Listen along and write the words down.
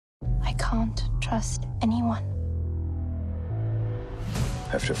can't trust anyone.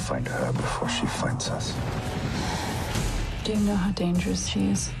 Have to find her before she finds us. Do you know how dangerous she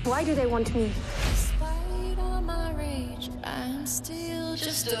is? Why do they want me? Despite all my rage, I'm still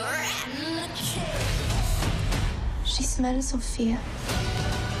just a rat in a cage. She smells of fear.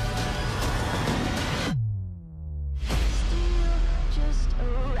 Still just a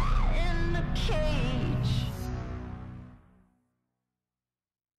rat in a cage.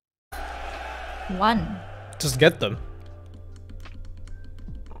 One. Just get them.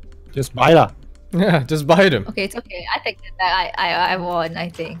 Just buy lah. Yeah, just buy them. Okay, it's okay. I take it back. I won, I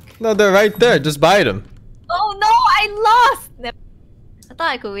think. No, they're right there. Just buy them. Oh no, I lost! I thought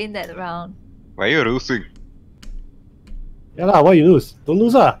I could win that round. Why are you losing? Yeah lah, why you lose? Don't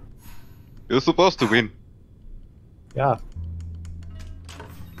lose ah. You're supposed to win. Yeah.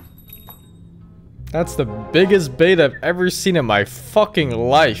 That's the biggest bait I've ever seen in my fucking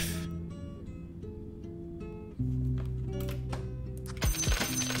life.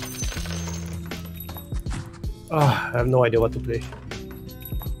 I have no idea what to play.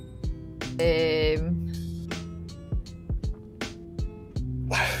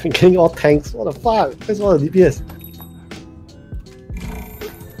 Getting all tanks. What the fuck? That's all the DPS.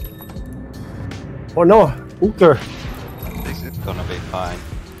 Oh no, Hooker. This is gonna be fine.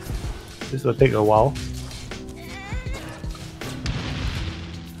 This will take a while.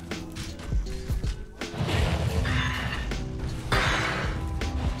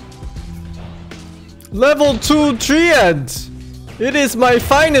 Level 2 Triad! It is my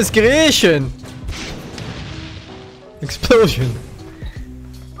finest creation! Explosion.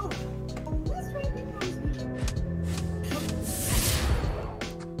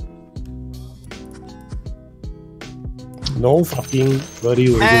 No fucking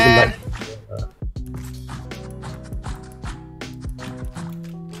bloody way. Like,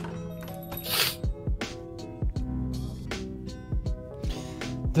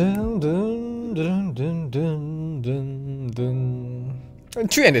 Dun, dun, dun, dun, dun, dun, dun.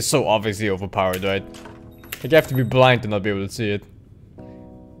 And Triad is so obviously overpowered, right? Like, you have to be blind to not be able to see it.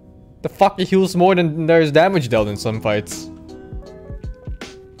 The fuck, he heals more than there's damage dealt in some fights.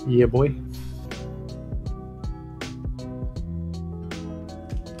 yeah, boy.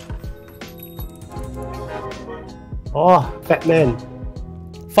 Oh, fat man.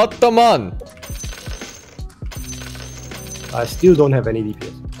 Fataman! I still don't have any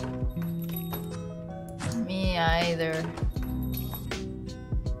DPS. Me either.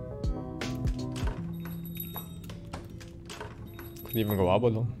 Couldn't even go up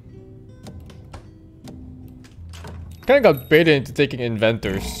alone. Kinda got baited into taking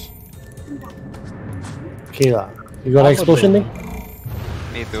inventors. Okay lah. You got an explosion thing?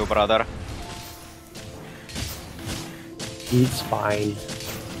 Me too, brother. It's fine.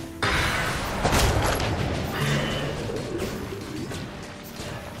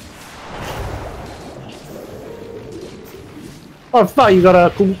 Oh fuck, you got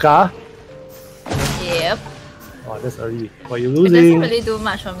a Kunkka? Yep. Oh, that's early. Oh, you're It doesn't losing. really do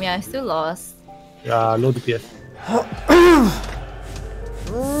much for me. I still lost. Yeah, no DPS.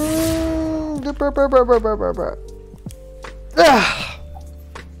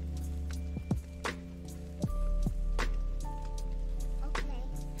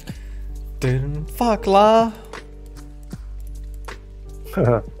 Didn't fuck lah.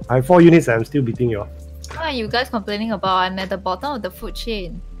 I have 4 units and I'm still beating you. What are you guys complaining about? I'm at the bottom of the food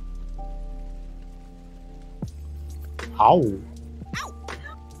chain. Ow.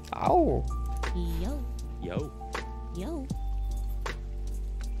 Ow. Yo. Yo. Yo.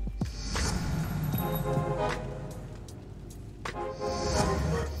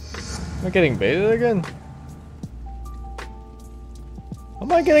 Am I getting baited again?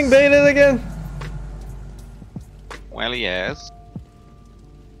 Am I getting baited again? Well, yes.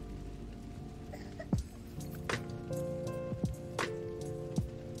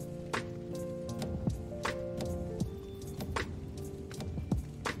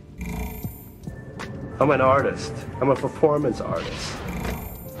 I'm an artist. I'm a performance artist.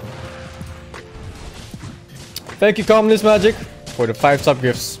 Thank you, Communist Magic, for the 5 sub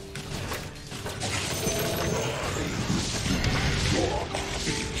gifts.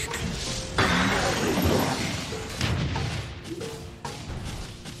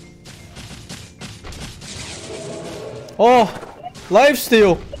 Oh,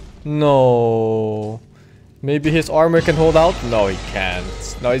 lifesteal. No. Maybe his armor can hold out? No, he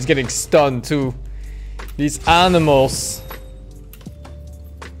can't. No, he's getting stunned too. These animals.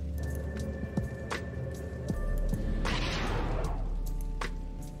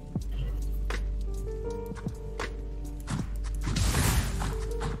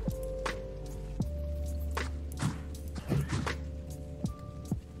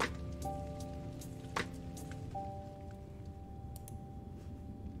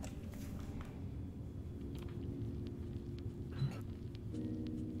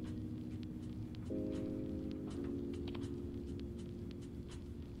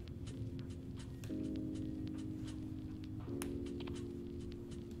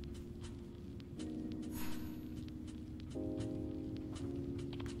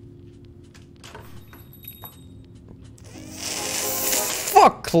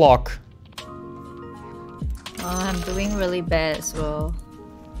 fuck, clock? Oh, I'm doing really bad as well.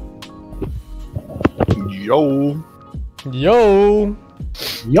 Yo. Yo.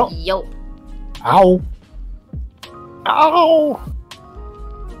 Yo. Yo. Ow. Ow.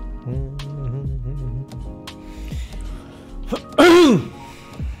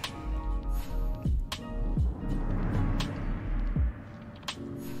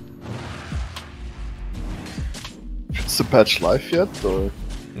 Is the patch live yet, or?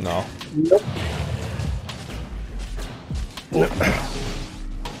 No. Nope.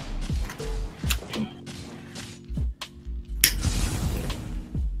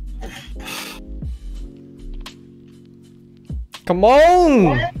 Come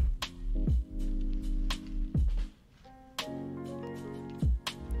on!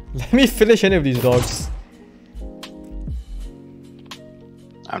 Let me finish any of these dogs.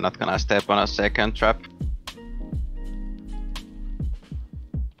 I'm not gonna step on a second trap.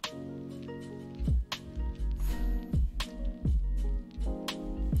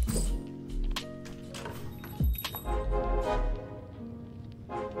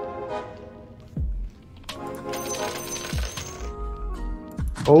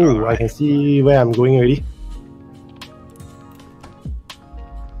 Oh, I can see where I'm going already.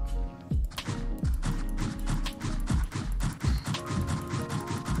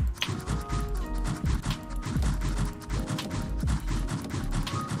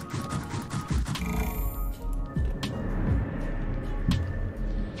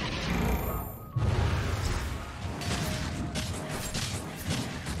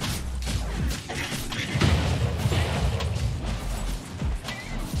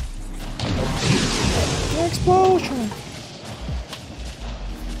 Explosion!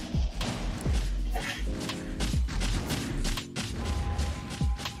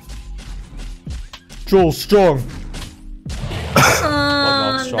 Joel strong.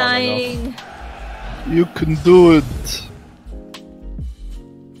 I'm strong dying. You can do it.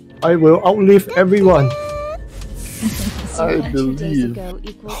 I will outlive everyone. I believe.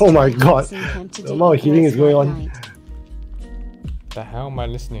 Oh my god. The amount of healing is going on. The hell am I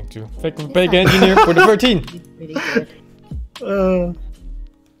listening to? Fake engineer for the 13. Really good.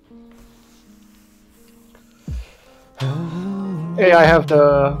 Hey, I have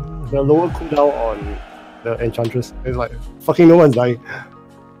the lower cooldown on the Enchantress. It's like fucking no one's dying.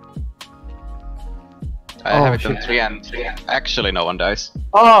 I have it on 3 and actually no one dies.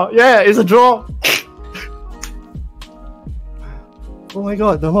 Oh yeah, it's a draw. Oh my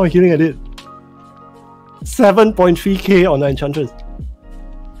god, the amount of healing I did. 7.3k on the Enchantress.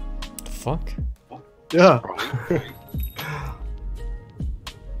 The fuck? Yeah.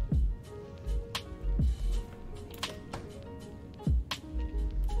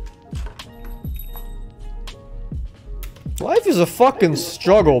 Life is a fucking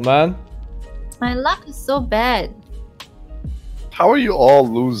struggle, man. My luck is so bad. How are you all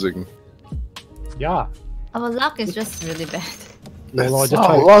losing? Yeah. Our luck is just really bad. No, That's just not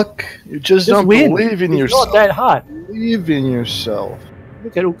try. luck. You just don't win. believe in It's yourself. not that hard. Believe in yourself.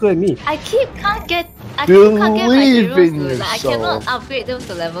 Look at Uka and me. I can't get my Believe heroes in to, like, I cannot yourself. upgrade them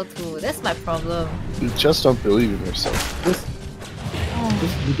to level 2. That's my problem. You just don't believe in yourself.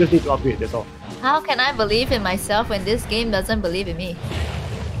 You just need to upgrade, that's all. How can I believe in myself when this game doesn't believe in me?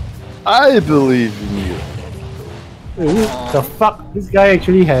 I believe in you. The fuck? This guy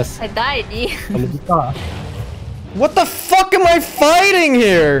actually has I died, E. a guitar. What the fuck am I fighting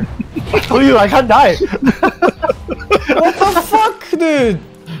here? I told you I can't die. What the fuck, dude?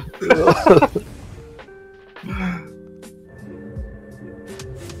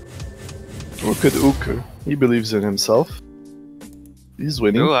 Look at Uka. He believes in himself. He's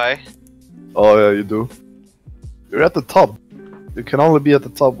winning. Do I? Oh yeah, you do. You're at the top. You can only be at the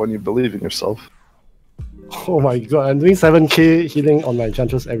top when you believe in yourself. Oh my god, I'm doing 7k healing on my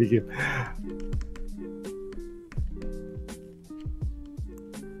Enchantress every game.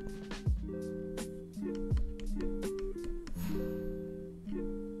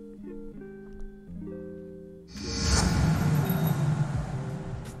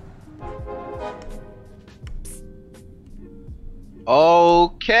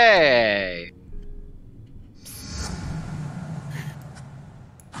 Okay.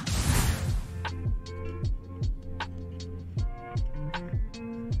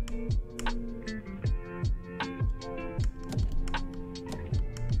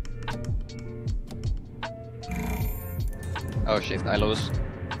 Oh shit, I lose.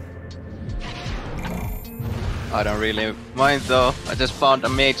 I don't really mind though. I just found a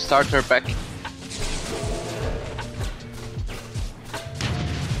mage starter pack.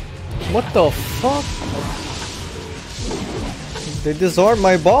 What the fuck? They disarmed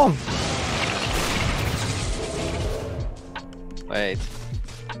my bomb. Wait.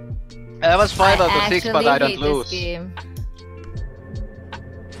 That was 5 out of 6, but I don't lose. Game.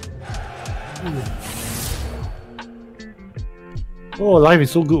 Oh, life is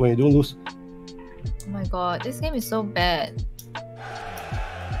so good when you don't lose. Oh my god, this game is so bad.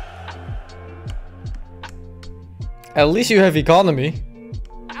 At least you have economy.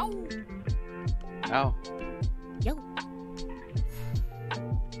 Ow. Yo.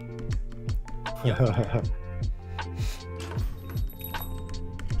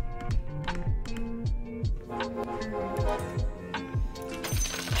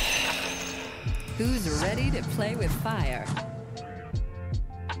 Who's ready to play with fire?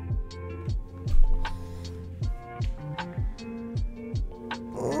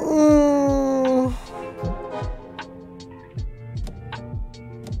 Mm.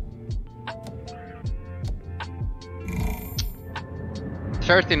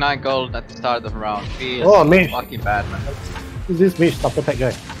 39 gold at the start of the round. Feels Oh, mate. fucking bad, man. Who's this mage starter pack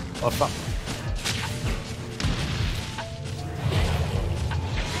guy? Oh fuck.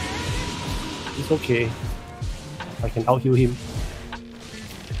 It's okay. I can out heal him.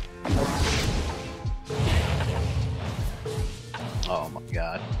 Oh my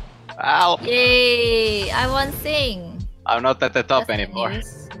god. Ow! Yay! I won Sing. I'm not at the top That's anymore.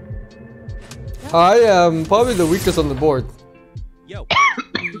 news. I am probably the weakest on the board. Yo.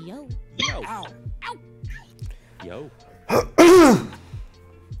 Yo. Yo. Ow. Ow. Yo.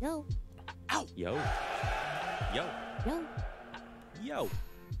 Yo. Ow. Yo. Yo. Yo. Yo.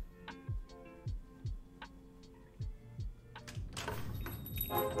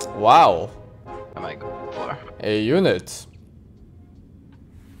 Wow. What am I going for? A unit.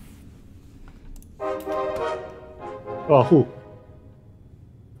 Oh, who?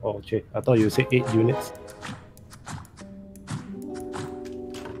 Oh, okay. I thought you said 8 units.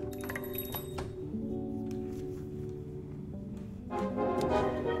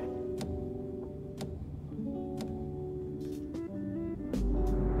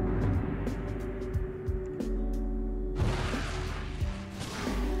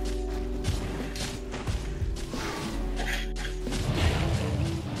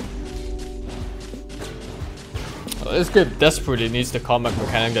 This kid desperately needs the combat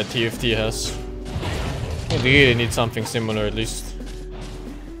mechanic that TFT has. They really need something similar at least.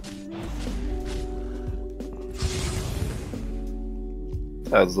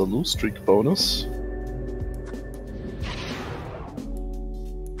 Has the lose streak bonus.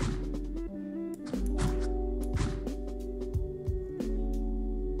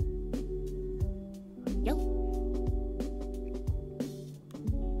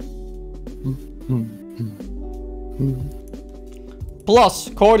 Plus,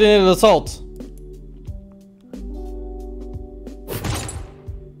 coordinated assault.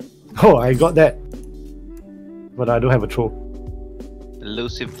 Oh, I got that. But I don't have a throw.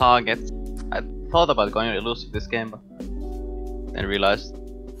 Elusive targets. I thought about going elusive this game, but then realized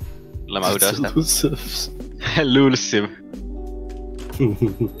Lama who does that. Elusive.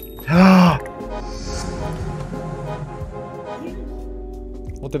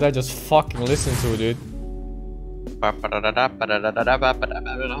 What did I just fucking listen to, dude? Ow.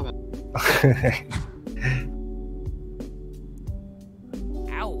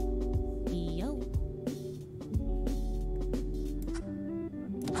 Yo.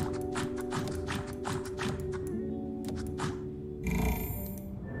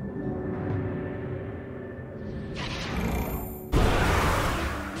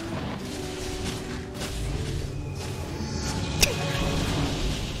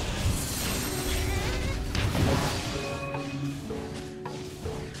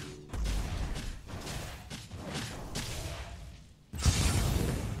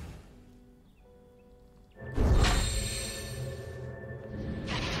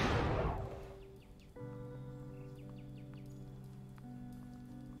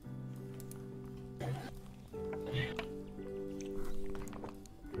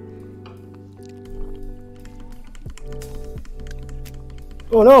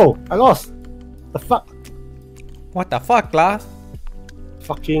 Oh no! I lost! The fuck? What the fuck, lah?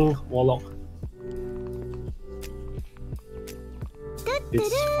 Fucking warlock.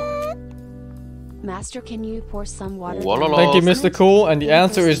 It's Master, can you pour some water? Thank you, Mr. Cool, and the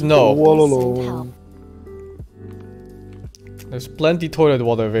answer is no. There's plenty toilet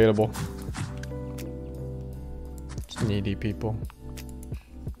water available. Just needy people.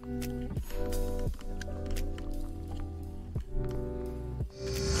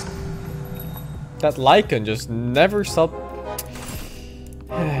 That Lycan just never stopped.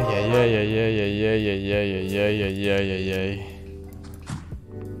 Yeah.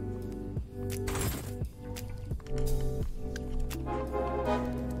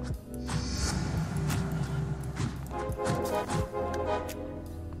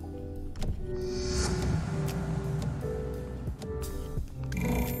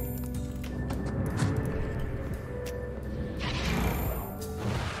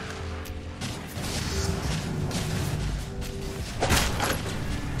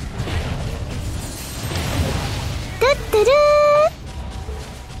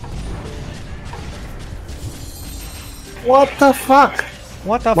 What the fuck?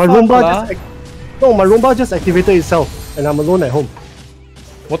 What the My fuck, Roomba lah? No, my Roomba just activated itself, and I'm alone at home.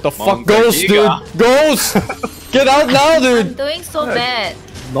 What the fuck? Ghost, dude! Ghost! Get out now, I'm dude! doing so bad.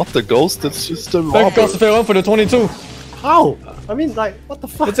 Not the ghost, it's just a Thank robber. God to fail one for the 22. How? I mean, like, what the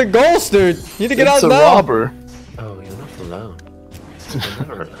fuck? It's a ghost, dude! You need to get It's out a now! robber. Oh, you're not alone. You're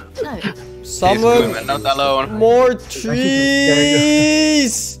never alone. No. Someone... He's not alone. More trees!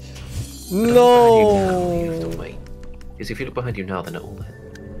 No! Wait. Because if you look behind you now, they're not all there.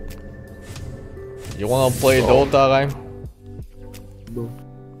 You wanna play Dota, Rhyme? No.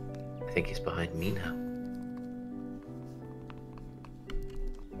 I think he's behind me now.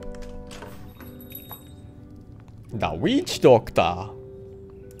 The witch doctor.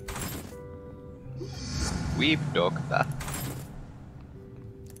 Weep doctor.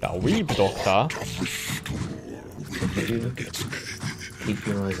 The weep doctor. Keep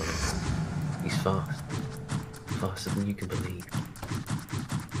your eyes on him. He's fast. Faster than you can believe.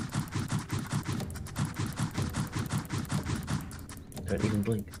 Don't even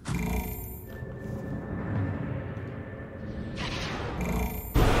blink.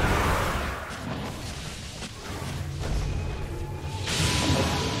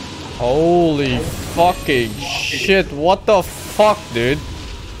 Holy fucking shit, what the fuck, dude?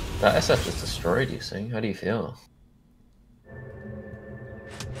 That SF just destroyed you, Sing. How do you feel?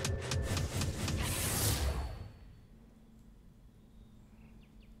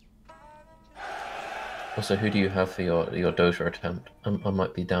 Also, who do you have for your Dota attempt? I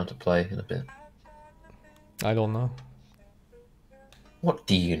might be down to play in a bit. I don't know. What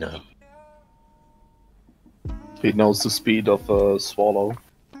do you know? He knows the speed of a swallow.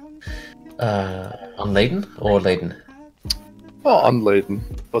 Unladen or laden? Oh, unladen.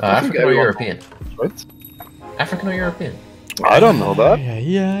 But I think African or everyone- European? What? African or European? I don't know that.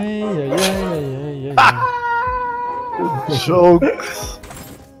 Jokes.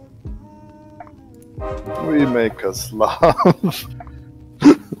 We make us laugh.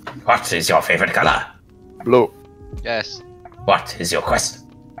 What is your favorite color? Blue. Yes. What is your quest?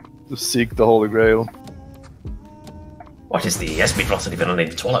 To seek the Holy Grail. What is the speed velocity of an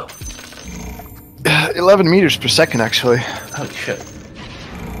unladen swallow? 11 meters per second, actually. Holy shit.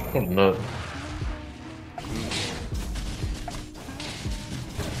 Oh no.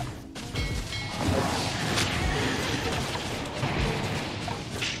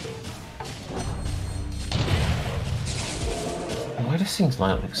 Why does Sing's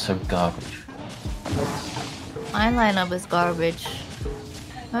lineup look so garbage? My lineup is garbage.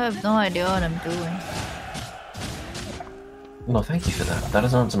 I have no idea what I'm doing. No, thank you for that. That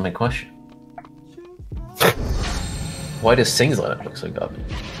doesn't answer my question. Why does Sing's lineup look so garbage?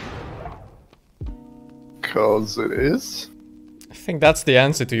 Because it is. I think that's the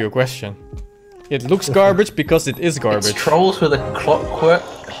answer to your question. It looks garbage because it is garbage. It's trolls with a clockwork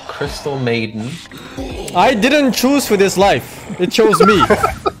crystal maiden. I didn't choose for this life. It chose me.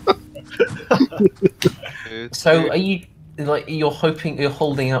 So are you like you're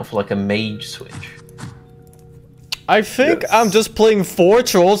holding out for like a mage switch? I think I'm just playing 4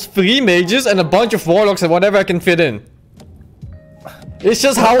 trolls, 3 mages, and a bunch of warlocks and whatever I can fit in. It's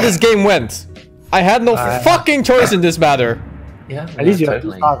just how this game went. I had no fucking choice in this matter. Yeah, At least you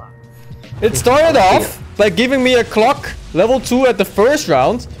totally. have to start. It started off by giving me a clock level 2 at the first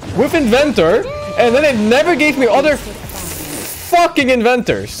round with inventor, and then it never gave me other fucking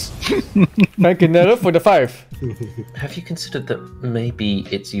inventors. Thank you, Nero, for the 5. Have you considered that maybe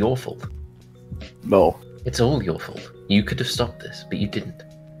it's your fault? No. It's all your fault. You could have stopped this, but you didn't.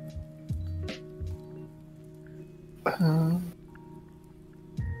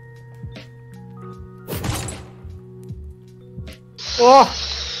 Oh,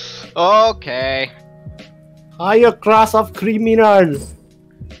 Okay. higher class of criminal.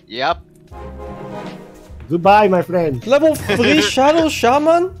 Yep. Goodbye, my friend. Level 3 Shadow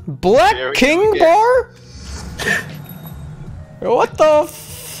Shaman? Black There we King go. Bar? What the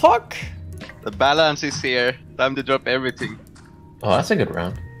fuck? The balance is here. Time to drop everything. Oh, that's a good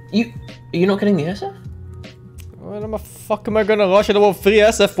round. You're not getting the SF? What the fuck am I gonna rush at level 3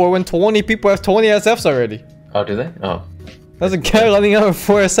 SF for when 20 people have 20 SFs already? Oh, do they? Oh. There's a guy running out with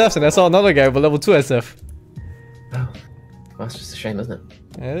 4 SFs and I saw another guy with level 2 SF. Oh. Well, that's just a shame, isn't it?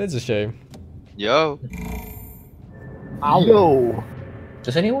 Yeah, it's a shame. Yo. Yo.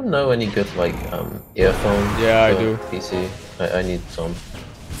 Does anyone know any good like earphones? Yeah, I for do. PC. I need some.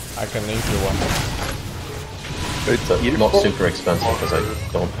 I can link you one. But not super expensive because I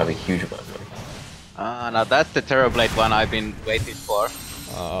don't have a huge amount of money. Now that's the Terrorblade one I've been waiting for.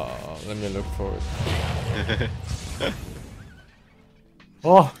 Let me look for it.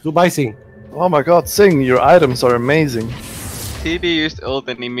 Oh, goodbye, Sing. Oh my god, Sing, your items are amazing. TB used ult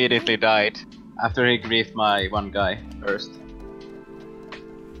and immediately died after he griefed my one guy first.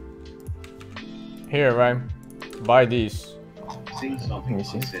 Here, Rhyme. Buy these. Sing something.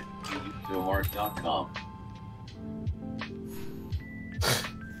 Visit youtube.com.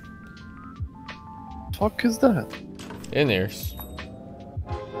 Fuck is that? In-ears.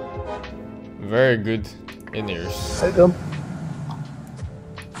 Very good in-ears. Item.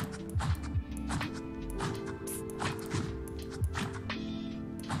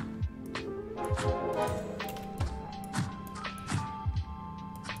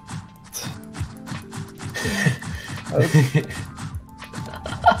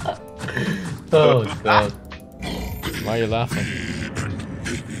 Oh god. Why are you laughing?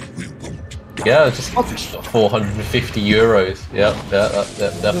 Yeah, just 450 euros. Yep, yeah,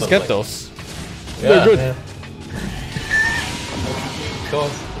 definitely. Let's get those. Yeah, they're good. Yeah. Of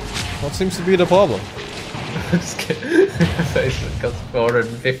course. What seems to be the problem? Just get it costs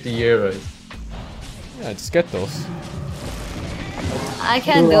 450 euros. Yeah, just get those. I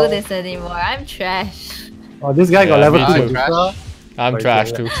can't do this anymore. I'm trash. Oh, this guy got level me 2. too. I'm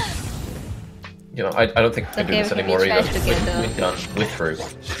trash too. You know, I don't think we can do this we can be anymore either. trash together. We're done. We're through.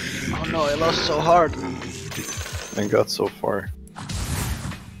 Oh no, I lost so hard. And got so far.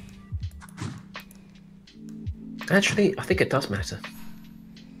 Actually, I think it does matter.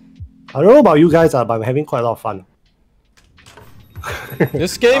 I don't know about you guys, but I'm having quite a lot of fun.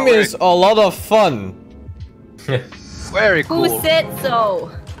 This game is a lot of fun. Very cool. Who said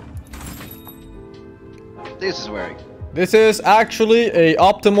so? This is very cool. This is actually a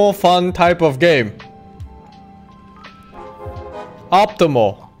optimal fun type of game.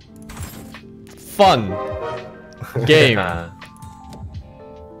 Optimal. Fun. Game.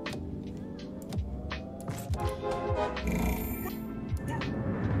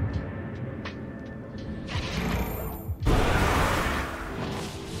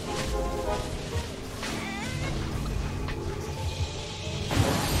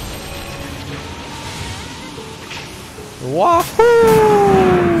 Wahoo!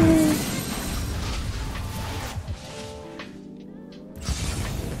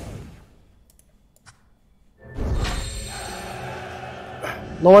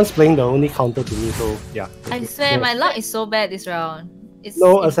 No one's playing the only counter to me, so yeah. I swear my luck is so bad this round. It's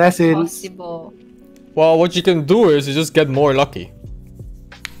No assassins. impossible. Well, what you can do is you just get more lucky.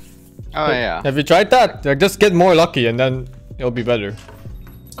 Oh yeah. Have you tried that? Like, just get more lucky and then it'll be better.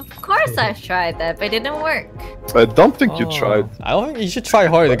 Of course I've tried that, but it didn't work. I don't think you tried. I don't think you should try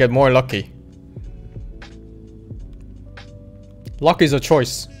hard to get more lucky. Luck is a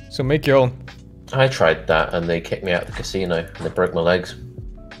choice, so make your own. I tried that and they kicked me out of the casino and they broke my legs.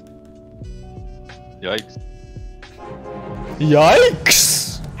 Yikes.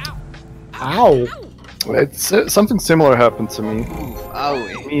 Yikes! Ow! It's something similar happened to me.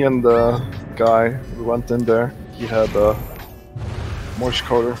 Owie. Me and the guy who went in there, he had a Morse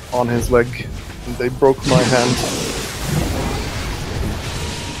coder on his leg, and they broke my hand.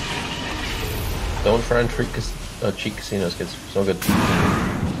 Don't try and cheat casinos, kids. It's all good.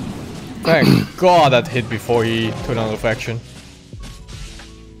 Thank God that hit before he took another faction.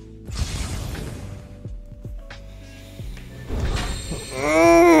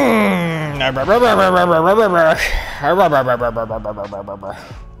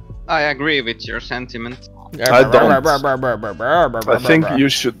 I agree with your sentiment. I don't. I think you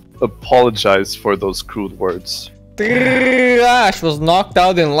should apologize for those crude words. Ash was knocked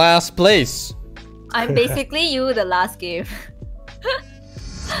out in last place. I'm basically you the last game.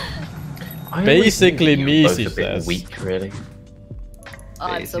 Basically me, both she a bit says. weak, really. Oh,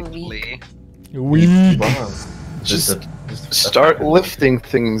 I'm so weak. Weak. Wow. Just start lifting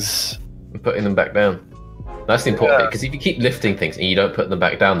things. And putting them back down. That's the important bit, because if you keep lifting things and you don't put them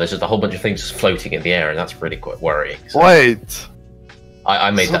back down, there's just a whole bunch of things just floating in the air, and that's really quite worrying. So Wait. I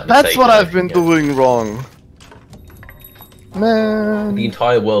made that That's mistake. what I've been doing wrong. Man. The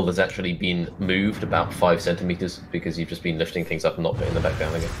entire world has actually been moved about 5 centimeters because you've just been lifting things up and not putting them back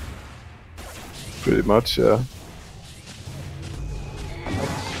down again. Pretty much, yeah.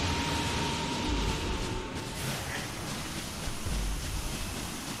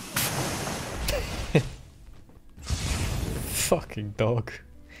 Fucking dog.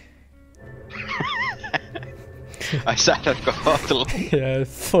 I sat at Gottel. Yeah,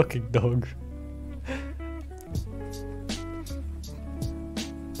 fucking dog.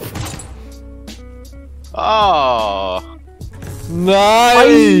 Oh.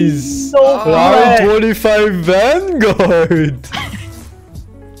 Nice! So Round 25 Vanguard!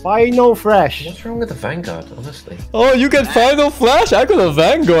 Final Fresh. What's wrong with the Vanguard, honestly? Oh, you get Final Flash? I got a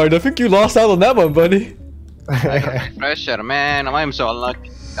Vanguard. I think you lost out on that one, buddy. Pressure, man. I'm so unlucky.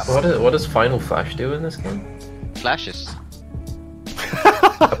 What does Final Flash do in this game? Flashes.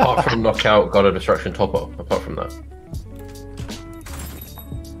 Apart from knockout, God of Destruction, top up. Apart from that.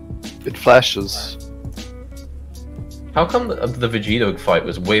 It flashes. How come the Vegeta fight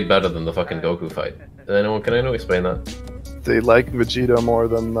was way better than the fucking Goku fight? Can anyone explain that? They like Vegeta more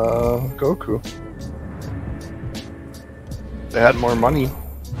than Goku. They had more money.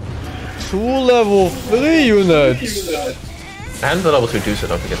 2 level 3 units. And the level 2 Deucer,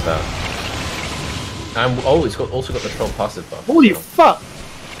 don't forget that. And oh, it's also got the strong passive buff. Holy fuck!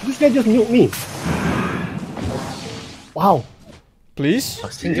 This guy just nuked me. Wow. Please? I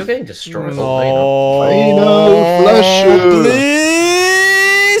think you're getting destroyed. No. Final Flash.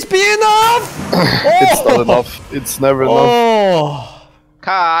 Please be enough! It's not enough. It's never enough. Oh.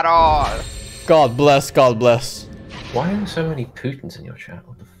 Carol! God bless, God bless. Why are there so many Putins in your chat?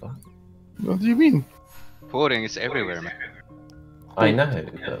 What the fuck? What do you mean? Pudding is everywhere, man. I know,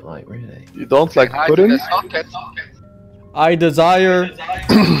 but like, really? You don't like Hi to pudding? the socket. I desire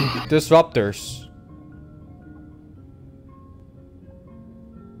disruptors.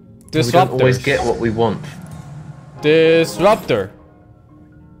 We don't always get what we want. Disruptor.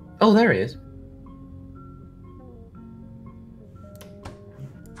 Oh, there he is.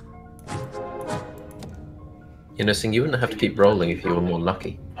 You know, Sing, you wouldn't have to keep rolling if you were more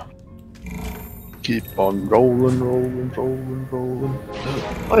lucky. Keep on rolling, rolling, rolling, rolling.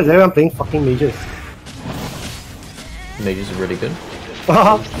 Why is everyone playing fucking mages? Mages are really good.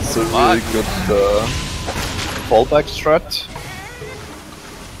 It's a really good fallback strat.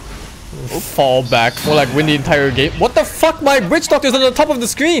 Fall back. More like win the entire game. What the fuck? My Witch Doctor's on the top of the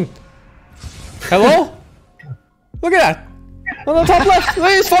screen. Hello? Look at that. On the top left.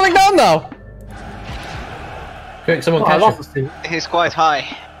 Look, he's falling down now. Quick, someone catch him. He's quite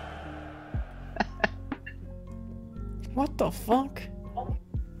high. What the fuck?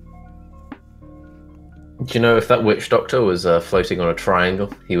 Do you know if that Witch Doctor was floating on a triangle,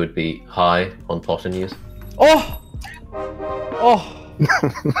 he would be high on pot and use? Oh! Oh!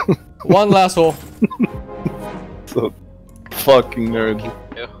 One last hole. So fucking nerd.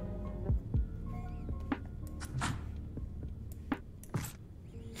 Yeah.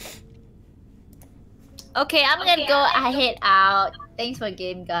 Okay, I'm gonna go head out. Thanks for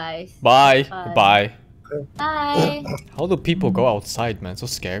game, guys. Bye. Bye. Bye. Bye. How do people go outside, man? So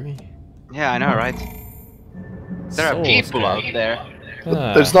scary. Yeah, I know, right? There are So people scary. out there.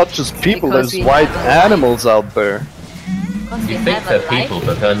 Ah. There's not just people, Because there's we white have a animals out there. Because You we think have they're a life. people,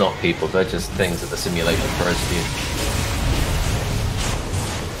 but they're not people. They're just things that the simulation throws to you.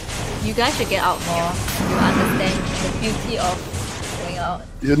 You guys should get out more. You understand the beauty of going out.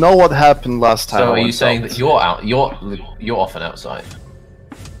 You know what happened last time? So I are you went saying out? that you're out? You're often outside.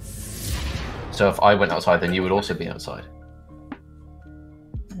 So if I went outside, then you would also be outside.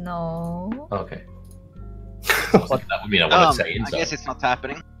 No. Okay. That would mean I want to say I inside. guess it's not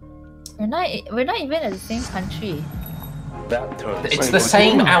happening. We're not even in the same country. It's the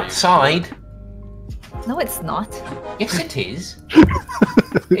same outside. No, it's not. Yes, it is.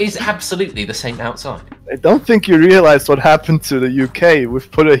 It is absolutely the same outside. I don't think you realize what happened to the UK.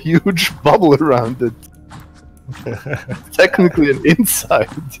 We've put a huge bubble around it. Technically an inside.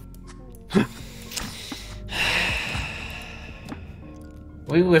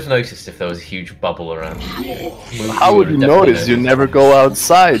 We would have noticed if there was a huge bubble around. How would you notice? You never go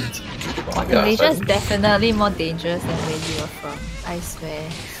outside. Malaysia is definitely more dangerous than where you are from. I swear.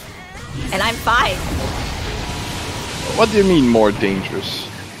 And I'm fine. What do you mean more dangerous?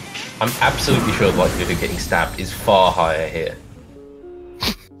 I'm absolutely sure the likelihood of getting stabbed is far higher here.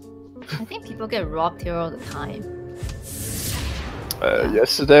 I think people get robbed here all the time.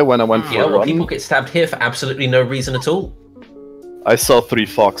 Yesterday when I went for Yeah, a well, run, people get stabbed here for absolutely no reason at all. I saw 3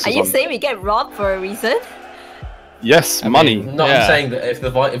 foxes. Are you on- saying we get robbed for a reason? Yes, money. No, I'm saying that if the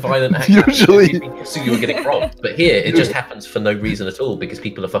violent act Usually. so you were getting robbed, but here it just happens for no reason at all because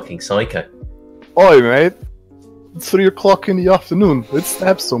people are fucking psycho. Oi, mate. It's 3 o'clock in the afternoon. Let's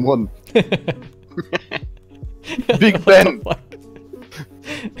stab someone. Big Ben.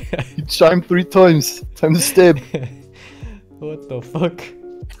 He chimed 3 times. Time to stab. What the fuck?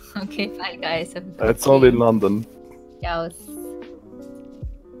 Okay, bye guys. Have a good That's only in London. Yows.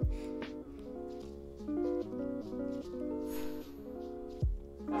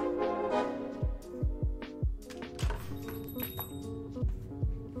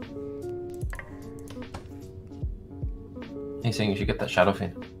 He's saying you should get that shadow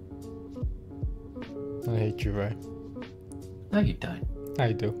fin. I hate you, right? No, you don't.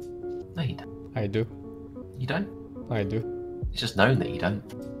 I do. No, you don't. I do. You don't? I do. It's just known that you don't.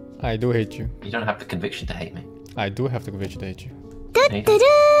 I do hate you. You don't have the conviction to hate me. I do have the conviction to hate you. No, you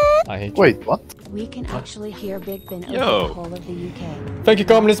don't. I hate you. Wait, what? We can actually hear Big Ben over Yo. the whole of the UK. Thank you,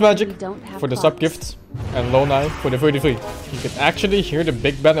 Communist Magic, We don't have for the clocks. sub gift, and Lonai for the 33. You can actually hear the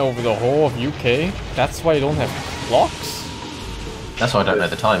Big Ben over the whole of UK. That's why you don't have clocks? That's why I don't know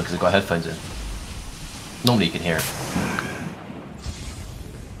the time, because I've got headphones in. Normally you can hear it.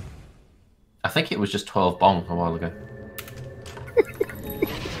 I think it was just 12 bong a while ago.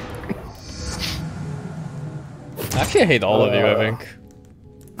 Actually, I hate all of you, I think.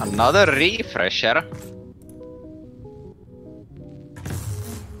 Another refresher.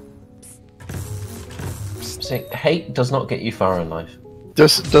 See, hate does not get you far in life.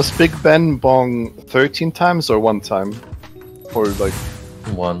 Does Big Ben bong 13 times or 1 time? For like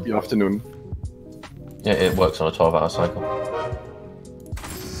One. the afternoon? Yeah, it works on a 12-hour cycle.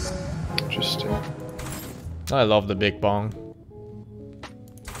 Interesting. I love the big bong.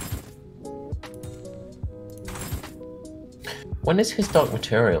 When is his Dark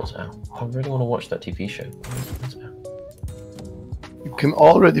Materials out? I really want to watch that TV show. You can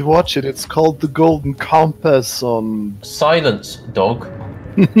already watch it. It's called The Golden Compass on... Silence, dog.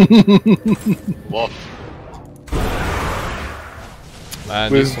 Whoa.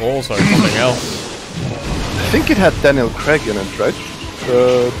 Man, these holes are something else. I think it had Daniel Craig in it, right?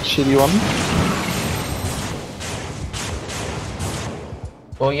 The shitty one?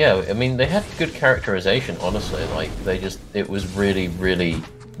 Well, yeah, I mean, they had good characterization, honestly. Like, it was really, really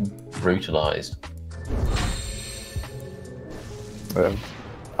brutalized. Yeah.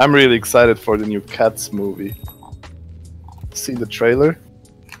 I'm really excited for the new Cats movie. See the trailer?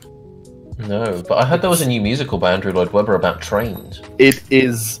 No, but I heard there was a new musical by Andrew Lloyd Webber about trains. It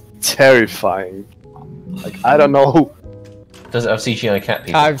is terrifying. Like, I don't know. Does it have CGI cat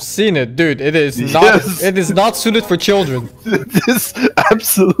people? I've seen it, dude. It is not. Yes. It is not suited for children. It is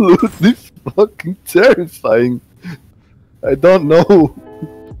absolutely fucking terrifying. I don't know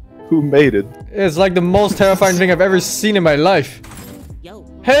who made it. It's like the most terrifying thing I've ever seen in my life.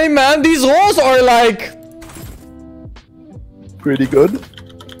 Hey man, these holes are like pretty good.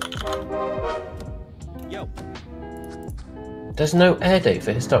 There's no air date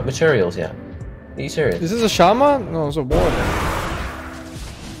for his Dark Materials yet. Are you serious? Is this a shaman? No, it's a warden.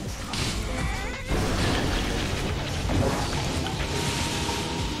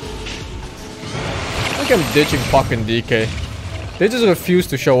 I think I'm ditching fucking DK. They just refuse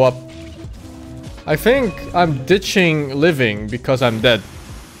to show up. I think I'm ditching living because I'm dead.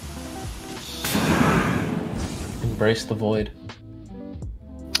 Embrace the void.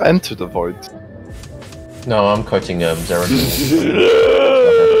 Enter the void. No, I'm quoting Zero.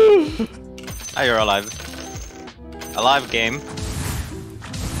 Ah, you're alive. Alive game.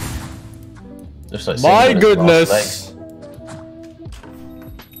 Just like My goodness!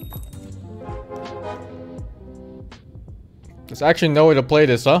 There's actually no way to play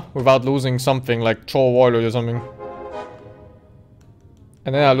this, huh? Without losing something like Troll Warlord or something.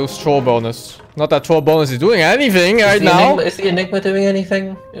 And then I lose Troll bonus. Not that Troll bonus is doing anything right now. Is the Enigma doing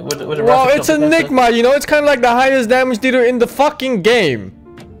anything? Well, it's Enigma, you know? It's kind of like the highest damage dealer in the fucking game.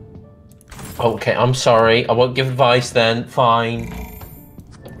 Okay, I'm sorry. I won't give advice then. Fine.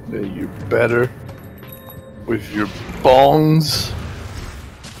 Yeah, you better. With your bongs.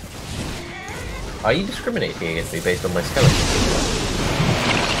 Are you discriminating against me based on my skeleton?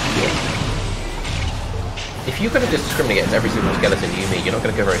 Yeah. If you're going to discriminate against every single skeleton you meet, you're not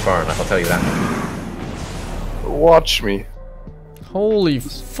going to go very far enough, I'll tell you that. Watch me. Holy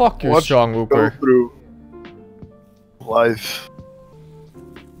fuck, you're Watch strong, me Whooper. go through life.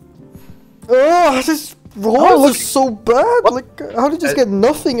 Oh, this roll looks so bad. What? Like, how did you just get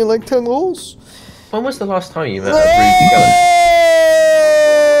nothing in like 10 rolls? When was the last time you met a breed skeleton?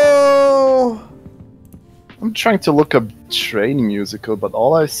 I'm trying to look up train musical, but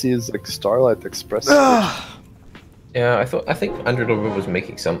all I see is like Starlight Express. Yeah, I think Andrew Lloyd Webber was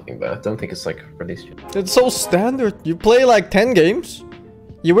making something, but I don't think it's like released yet. It's so standard. You play like 10 games,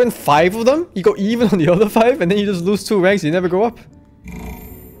 you win 5 of them, you go even on the other 5, and then you just lose 2 ranks, you never go up.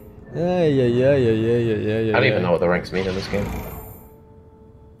 Yeah. I don't even know what the ranks mean in this game.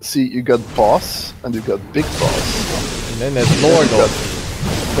 See, you got boss, and you got big boss. And then there's Lord.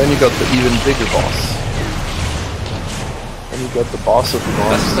 Then you got the even bigger boss. And you got the boss of the boss.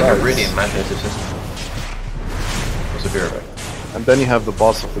 That's just like a really imaginative system. What's the beer about? And then you have the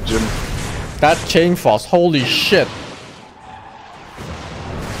boss of the gym. That chain foss, holy shit.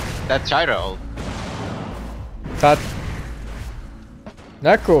 That gyro. That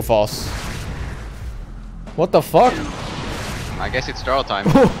Necrofoss. What the fuck? I guess it's draw time.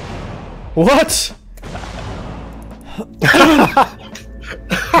 What?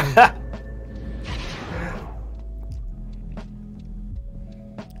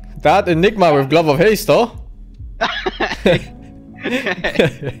 That Enigma with Glove of Haste, though. You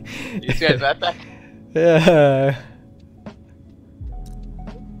see that attack? Yeah.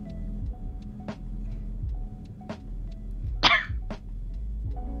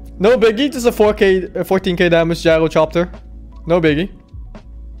 No biggie, just a 14k damage gyro chopper. No biggie.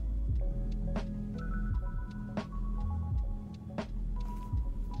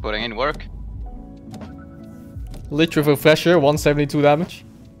 Putting in work. Lich with Refresher, 172 damage.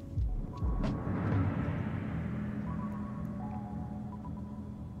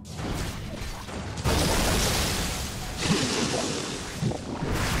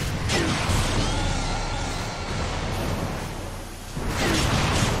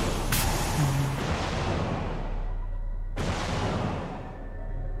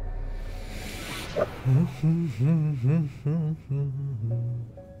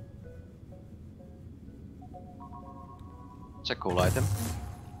 It's a cool item.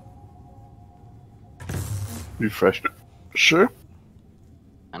 Refreshed. Sure.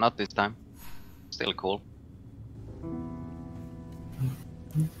 And not this time. Still cool.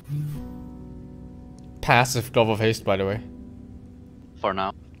 Passive Glove of Haste, by the way. For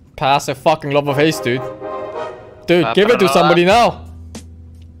now. Passive fucking Glove of Haste, dude. Dude, give it to somebody now.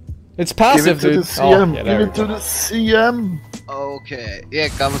 It's passive, Give it to dude. the CM. Oh, yeah, Give it to the CM. Okay, here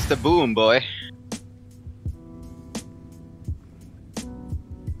comes the boom, boy.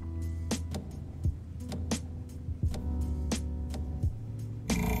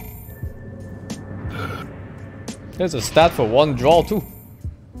 There's a stat for one draw too.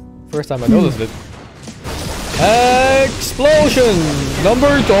 First time I noticed it. Explosion!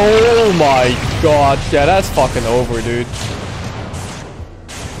 Number 2. Oh my god. Yeah, that's fucking over, dude.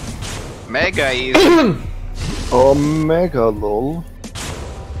 Mega easy. Omega lol.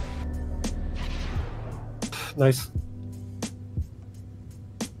 Nice.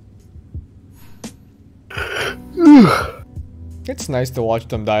 It's nice to watch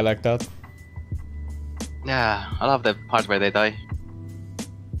them die like that. Yeah, I love the part where they die.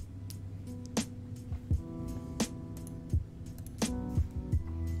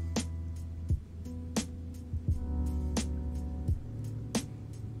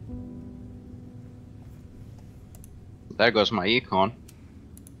 There goes my econ.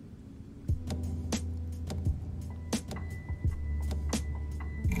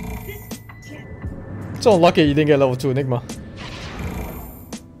 It's so lucky you didn't get level 2 Enigma.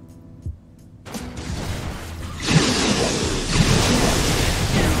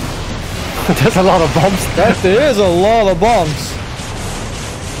 There's a lot of bombs. There is a lot of bombs.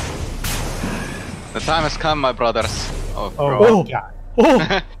 The time has come, my brothers. Oh, bro. Oh god.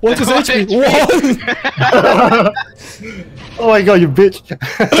 Oh, what's his HP? 1! Oh my god, you bitch.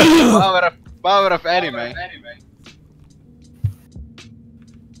 power of anime.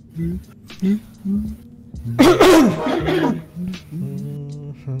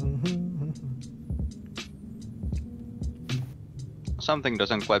 Something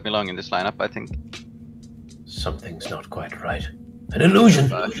doesn't quite belong in this lineup, I think. Something's not quite right. An illusion.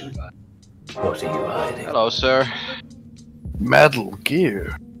 What are you hiding? Hello, sir. Metal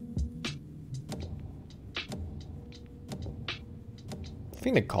Gear. I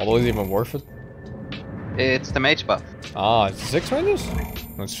think the combo is even worth it. It's the mage buff. Ah, it's 6 ranges?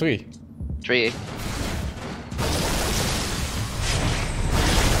 No, it's 3. 3. It's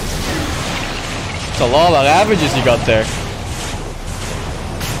a lot of ravages you got there.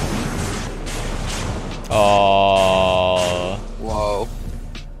 Oh. Whoa.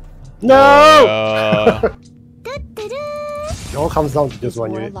 No! It all comes down to just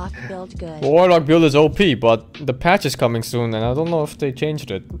one unit. Warlock build is OP, but the patch is coming soon, and I don't know if they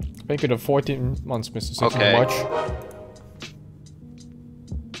changed it. Make it a 14 months, Mr. 6 Okay. March.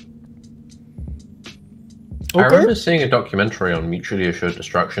 I remember seeing a documentary on mutually assured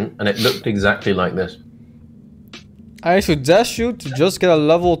destruction, and it looked exactly like this. I suggest you to just get a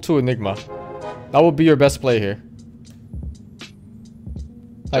level 2 Enigma. That would be your best play here.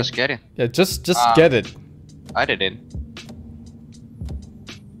 Just get it. Yeah, just get it. I did it.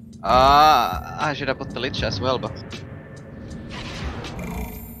 I should have put the Lich as well, but...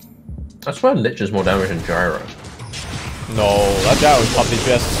 I swear Lich is more damage than Gyro. No, that guy was top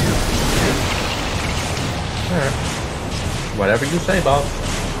DPS. Whatever you say, Bob.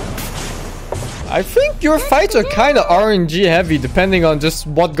 I think your fights are kind of RNG heavy, depending on just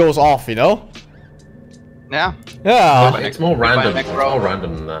what goes off, you know? Yeah. Yeah. It's more random. It's more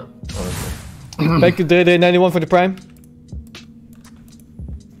random than that, honestly. Thank you, Day 91 for the Prime.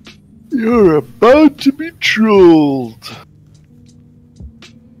 You're about to be trolled.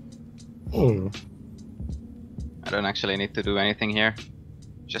 I don't actually need to do anything here.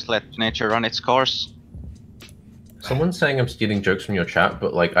 Just let nature run its course. Someone's saying I'm stealing jokes from your chat,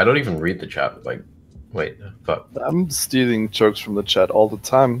 but like I don't even read the chat. Like, wait, fuck. I'm stealing jokes from the chat all the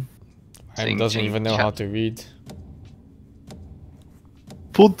time. Ryan doesn't even know how to read.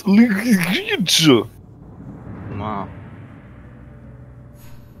 Put Wow.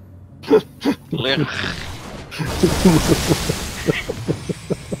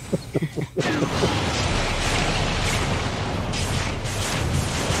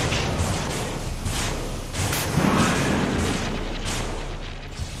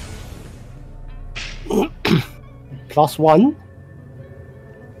 +1.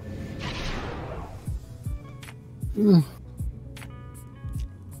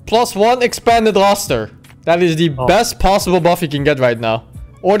 +1 expanded roster. That is the best possible buff you can get right now.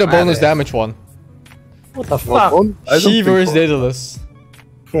 Or the bonus damage one. What the fuck? Shivers Daedalus.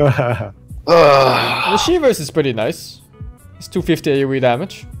 The Shivers is pretty nice. It's 250 AoE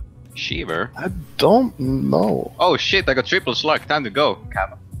damage. Shiver? I don't know. Oh shit, I got triple slug. Time to go.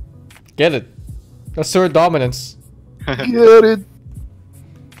 Kappa. Get it. Assert dominance. Get it.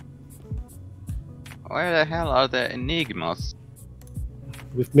 Where the hell are the enigmas?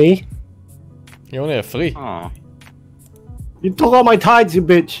 With me? You only have 3. Oh. You took all my tides, you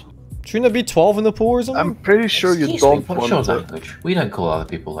bitch. Shouldn't it be 12 in the pool or something? I'm pretty sure you don't want to. We don't call other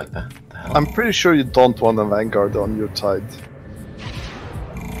people like that. I'm pretty sure you don't want a Vanguard on your tide.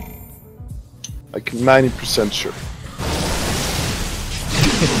 Like 90% sure.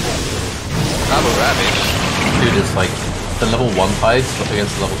 Dude, it's like the level 1 tides up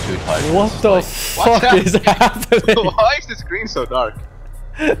against the level 2 tides. What the fuck is happening? Why is the screen so dark?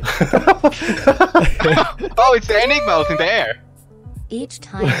 Oh, it's the enigma in the air. Each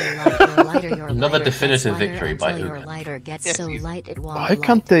time you light your lighter, your Another lighter definitive gets victory lighter by until Hook. your lighter gets Yes, so you- light it won't Why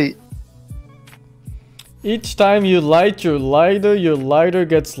can't they? Each time you light your lighter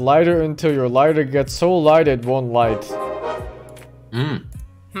gets lighter until your lighter gets so light it won't light.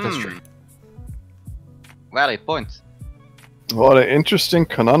 That's true. Valid point. What an interesting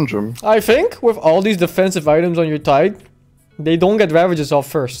conundrum. I think with all these defensive items on your tide, they don't get Ravages off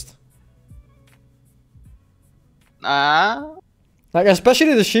first. Like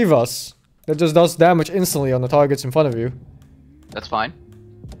especially the Shivas, that just does damage instantly on the targets in front of you. That's fine.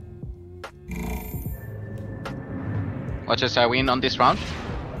 Watch us win on this round.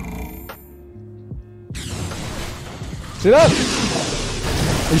 See that?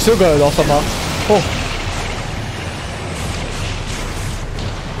 You still got it off somehow. Oh.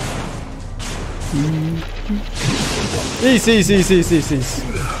 Easy.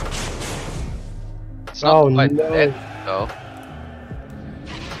 It's not quite no. dead though.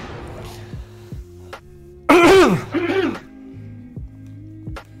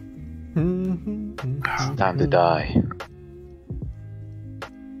 It's time to die.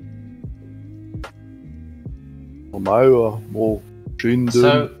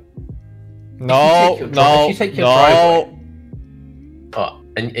 So, No. if you take your driveway,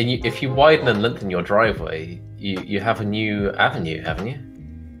 and if you widen and lengthen your driveway, you have a new avenue, haven't you?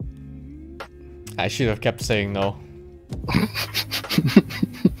 I should have kept saying no.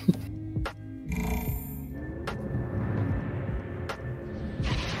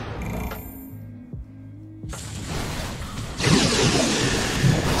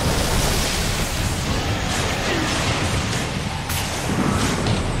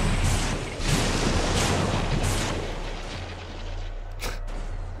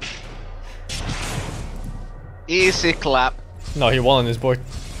 Easy clap. No, he won on his board.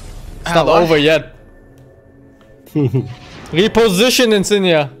 It's not what? over yet. Reposition,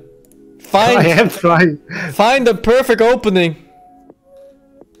 Insignia. I am trying. Find the perfect opening.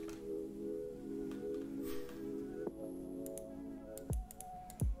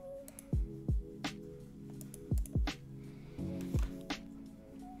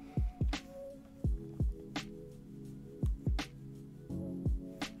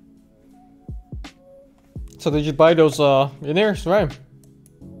 So did you buy those in-ears, right?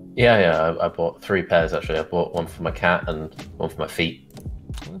 Yeah, I bought 3 pairs actually. I bought one for my cat and one for my feet.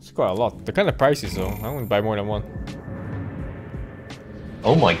 That's quite a lot. They're kind of pricey, so I wouldn't buy more than one.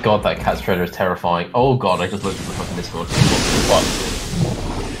 Oh my god, that cat shredder is terrifying. Oh god, I just looked at the fucking Discord. What?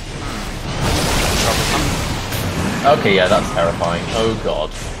 Okay, yeah, that's terrifying. Oh god.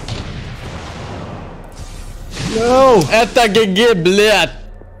 No! Etta GG blöd!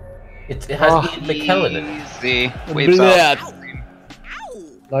 It has Ian McKellen in it. Easy. Whips Blöd! out.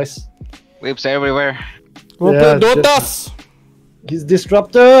 Nice. Whips everywhere. We'll Yeah, play Dotas! He's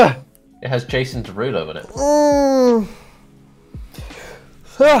disruptor! It has Jason Derulo in it.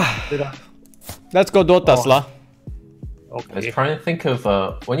 Let's go Dotasla. I was trying to think of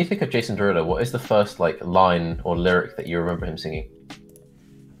when you think of Jason Derulo, what is the first like line or lyric that you remember him singing?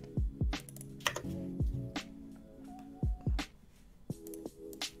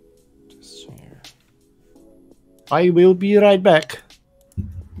 I will be right back.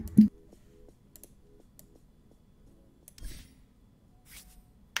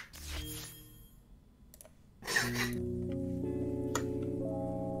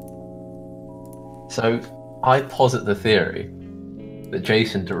 So, I posit the theory that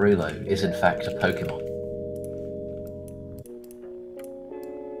Jason Derulo is in fact a Pokemon.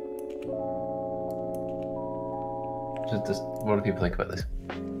 Just what do people think about this?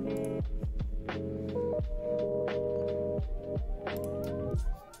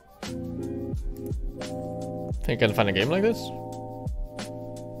 Think I can find a game like this?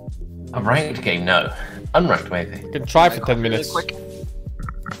 A ranked game, no. Unranked, maybe. You can try for 10 minutes. Really quick.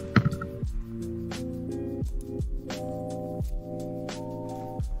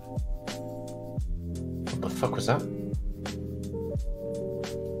 What the fuck was that?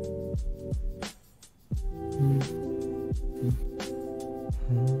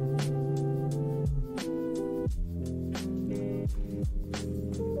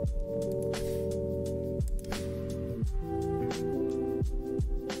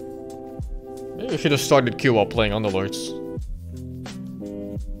 Maybe you should have started Q while playing Underlords.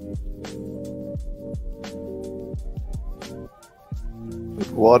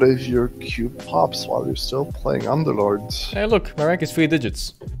 What if your Q pops while you're still playing Underlords? Hey look, my rank is 3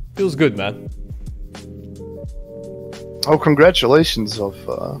 digits. Feels good, man. Oh, congratulations of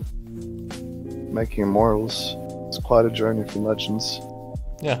making Immortals. It's quite a journey from Legends.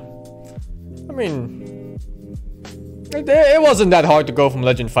 Yeah. I mean... It wasn't that hard to go from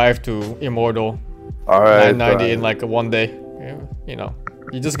Legend 5 to Immortal. Alright. 990 in like one day. You know.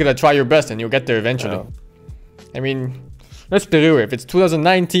 You just gotta try your best and you'll get there eventually. Yeah. I mean... Let's be real, if it's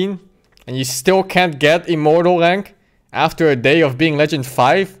 2019 and you still can't get Immortal rank after a day of being Legend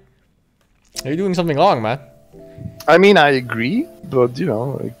 5, you're doing something wrong, man. I mean, I agree, but you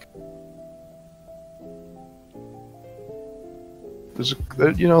know, like...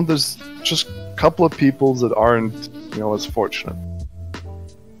 There's just a couple of people that aren't, as fortunate.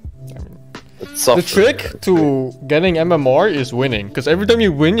 The trick to getting MMR is winning, because every time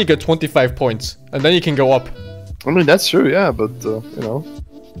you win, you get 25 points, and then you can go up. I mean, that's true, yeah, but,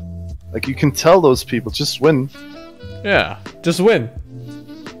 like, you can tell those people, just win. Yeah, just win.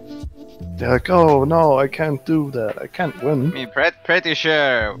 They're like, oh, no, I can't do that, I can't win. I mean, pretty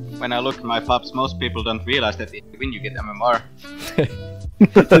sure, when I look at my pops, most people don't realize that if you win, you get MMR.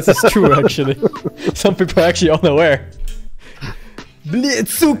 This is true, actually. Some people are actually unaware.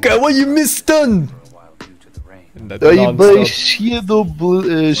 Blitzuka, what you misdone? I buy shadow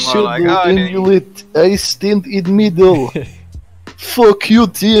amulet. I stand in middle. Fuck you,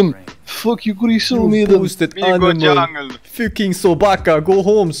 team. Fuck you, Crystal Maiden. Boosted animal. Fucking Sobaka, go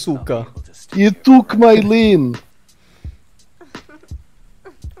home, Suka. You took my lane.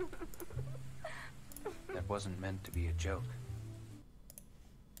 That wasn't meant to be a joke.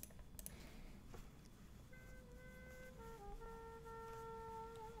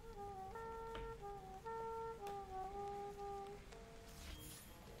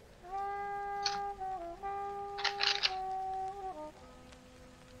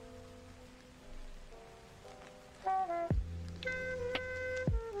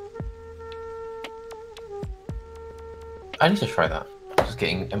 I need to try that. Just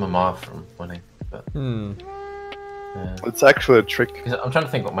getting MMR from winning, but it's actually a trick. I'm trying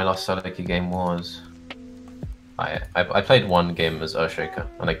to think what my last solo queue game was. I played one game as Earthshaker,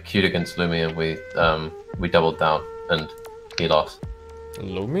 and I queued against Lumi, and we doubled down, and he lost.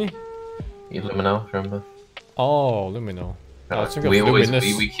 Lumi? Lumino, remember? Oh, Lumino.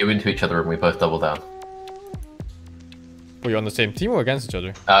 We queue into each other and we both double down. Were you on the same team or against each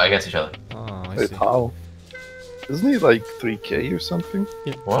other? Against each other. Oh, I Wait, see. how? Isn't he like 3k or something?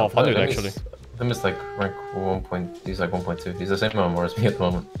 Yeah, 1200 actually. Him is like rank 1. He's like 1.2. He's the same MMR as me at the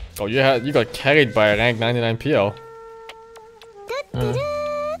moment. Oh, you got carried by a rank 99 PL.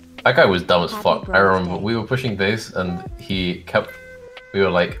 That guy was dumb as fuck. I remember we were pushing base and he kept. We were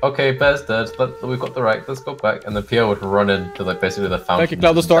like, okay, Bear's dead. We've got the rank. Let's go back. And the PL would run into like basically the fountain. Thank you,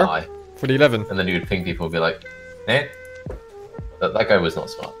 Cloud the Star, for the 11. And then he would ping people and be like, eh. That guy was not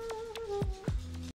smart.